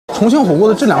重庆火锅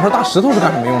的这2块大石头是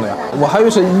干什么用的呀？我还以为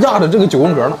是压着这个9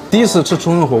宫格呢。第一次吃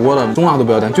重庆火锅的，中辣都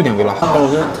不要点，就点微辣。我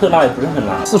觉得特辣也不是很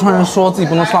辣。四川人说自己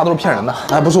不能吃辣都是骗人的。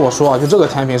哎，不是我说啊，就这个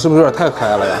甜品是不是有点太可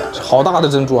爱了呀？好大的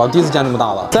珍珠啊，第一次见这么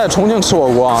大的。在重庆吃火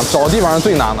锅啊，找地方是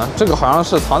最难的。这个好像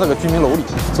是藏在个居民楼里，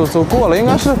走过了，应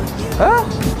该是，哎，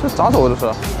这咋走这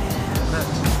是？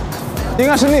应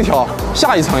该是那条，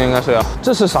下一层应该是呀。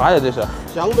这是啥呀？这是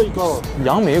杨梅果。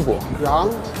杨梅果。杨，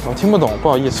我听不懂，不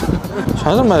好意思。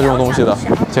全是卖这种东西的，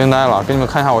惊呆了。给你们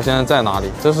看一下我现在在哪里，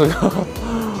这是个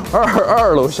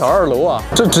二楼小2楼啊，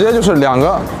这直接就是2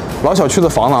个老小区的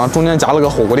房子啊，中间夹了个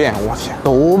火锅店。我天，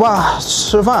走吧，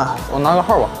吃饭。我拿个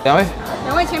号吧，2位。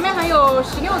2位前面还有16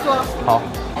桌。好。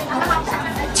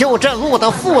就这路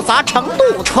的复杂程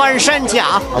度，穿山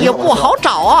甲也不好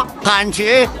找啊，感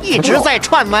觉一直在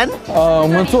串门。我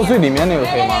们坐最里面那个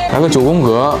可以吗？来个9宫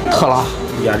格特辣。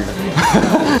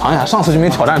尝一下，上次就没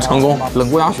挑战成功。冷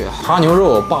锅鸭血、哈牛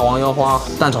肉、霸王腰花、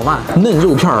蛋炒饭、嫩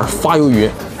肉片、发鱿鱼。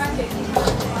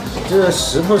这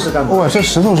石头是干嘛？哇，这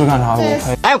石头是干啥的？我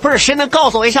拍。哎，不是，谁能告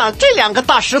诉我一下这2个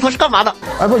大石头是干嘛的？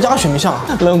哎，不是鸭血没下，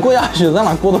冷锅鸭血，咱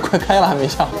俩锅都快开了还没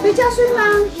下。没加水吗？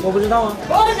我不知道啊。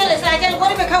我不晓得噻，我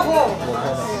里面开火。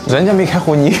人家没开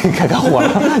火，你开火了，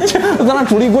咱俩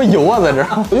煮了一锅油啊，在这儿。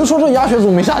我就说这鸭血怎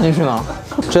么没下进去呢？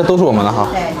这些都是我们的哈。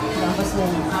对，全部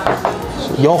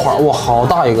是。腰花，哇，好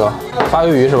大一个，发鱿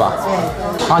鱼是吧？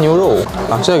对。哈牛肉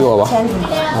啊，这个给我吧。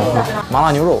麻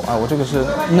辣牛肉，哎，我这个是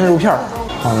嫩肉片儿。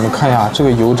啊，你们看一下，这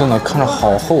个油真的看着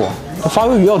好厚啊！这发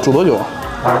鱿鱼要煮多久啊？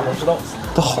我知道。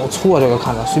这好粗啊，这个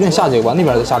看着，随便下几个，往那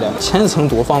边再下点，千层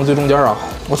肚放在最中间啊！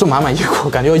我这满满一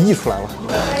锅，感觉要溢出来了。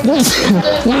我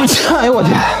天，哎呦我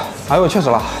天，哎呦确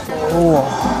实辣，哇！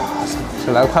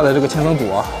这来快的这个千层肚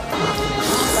啊！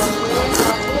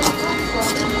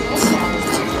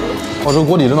哦，这个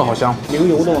锅底真的好香，牛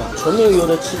油的嘛，纯牛油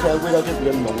的吃起来味道就比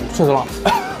较浓。确实辣，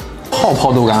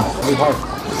泡豆干，没泡。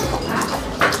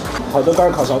烤豆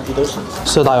干、烤苕皮都是。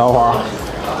是大腰花。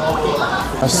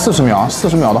40秒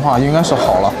，40秒的话应该是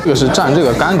好了。这个是蘸这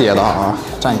个干碟的啊，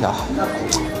蘸一下，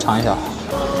尝一下。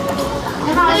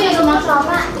你好，这个什么炒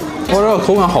饭？哇，这个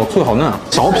口感好脆好嫩啊！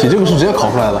苕皮这个是直接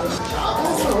烤出来的。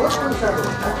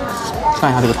蘸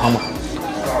一下这个汤吧。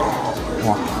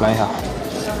哇，来一下。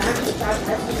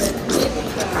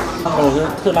我觉得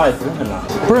特辣也不是很辣。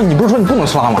不是你不是说你不能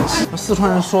吃辣吗？四川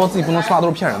人说自己不能吃辣都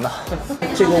是骗人的。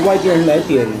这个外地人来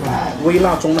点微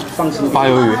辣、中辣，放心。发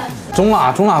鱿鱼。中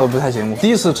辣都不太行。第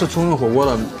一次吃重庆火锅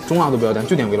的，中辣都不要点，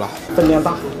就点微辣。分量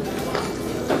大。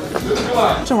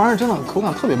这玩意儿真的口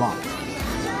感特别棒。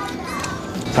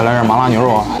再来点麻辣牛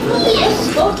肉啊！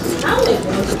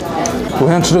昨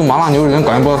天吃这个麻辣牛肉已经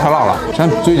感觉不到太辣了，现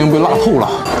在嘴已经被辣透了。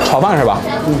炒饭是吧？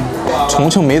重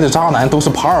庆没的渣男都是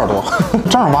耙耳朵，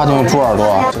正儿八经猪耳朵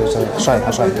啊！这涮一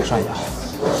下。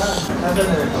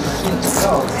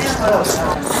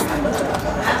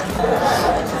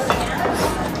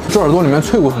这耳朵里面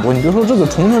脆骨很多，你别说这个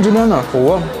重庆这边的火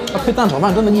锅，它配蛋炒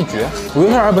饭真的一绝。我有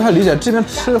点还不太理解，这边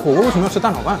吃火锅为什么要吃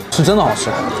蛋炒饭？是真的好吃。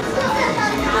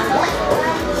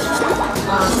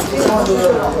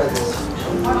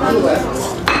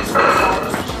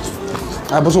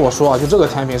哎，不是我说啊，就这个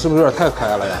甜品是不是有点太可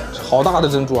爱了呀？好大的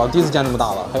珍珠啊，第一次见这么大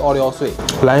的，还有奥利奥碎。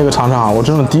来一个尝尝啊，我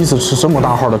真的第一次吃这么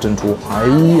大号的珍珠。哎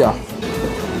呀！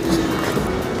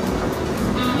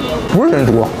不是珍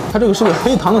珠，它这个是个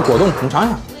黑糖的果冻，你尝一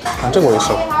下。啊，这个我也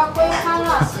吃了。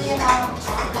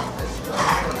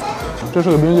这是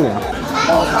个冰激凌。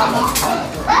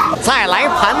再来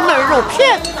盘嫩肉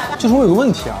片。就是我有个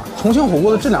问题啊，重庆火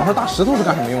锅的这2块大石头是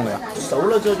干什么用的呀？熟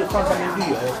了之后就放上面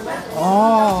滤油。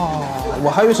哦，我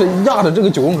还以为是压着这个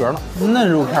9宫格呢。嫩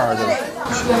肉片啊，这个。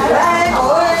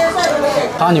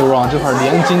哈牛肉啊，这块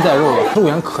连筋带肉的，肉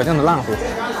眼可见的烂乎。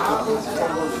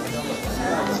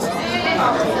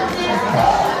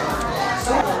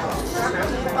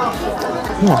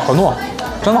好糯，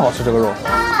真的好吃这个肉。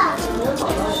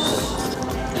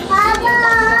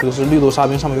这个是绿豆沙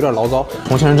冰，上面有点醪糟。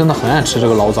重庆人真的很爱吃这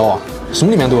个醪糟啊，什么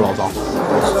里面都有醪糟。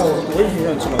我也挺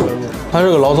想吃醪糟的。它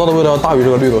这个醪糟的味道要大于这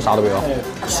个绿豆沙的味道，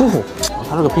舒服。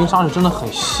它这个冰沙是真的很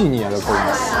细腻啊，这口感。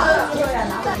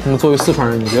那么作为四川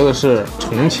人，你觉得是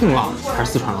重庆辣还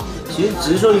是四川辣？其实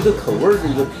只是说一个口味的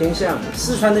一个偏向，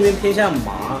四川那边偏向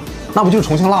麻，那不就是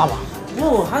重庆辣吗？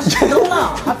不，还是都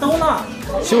辣，它都辣。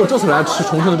其实我这次来吃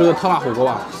重庆的这个特辣火锅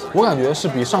吧，我感觉是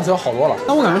比上次要好多了。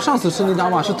但我感觉上次吃那家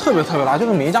吧是特别辣，就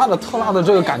是每一家的特辣的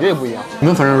这个感觉也不一样。你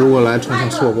们反正如果来重庆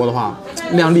吃火锅的话，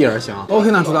量力而行。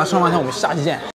OK，那祝大家吃完饭，我们下期见。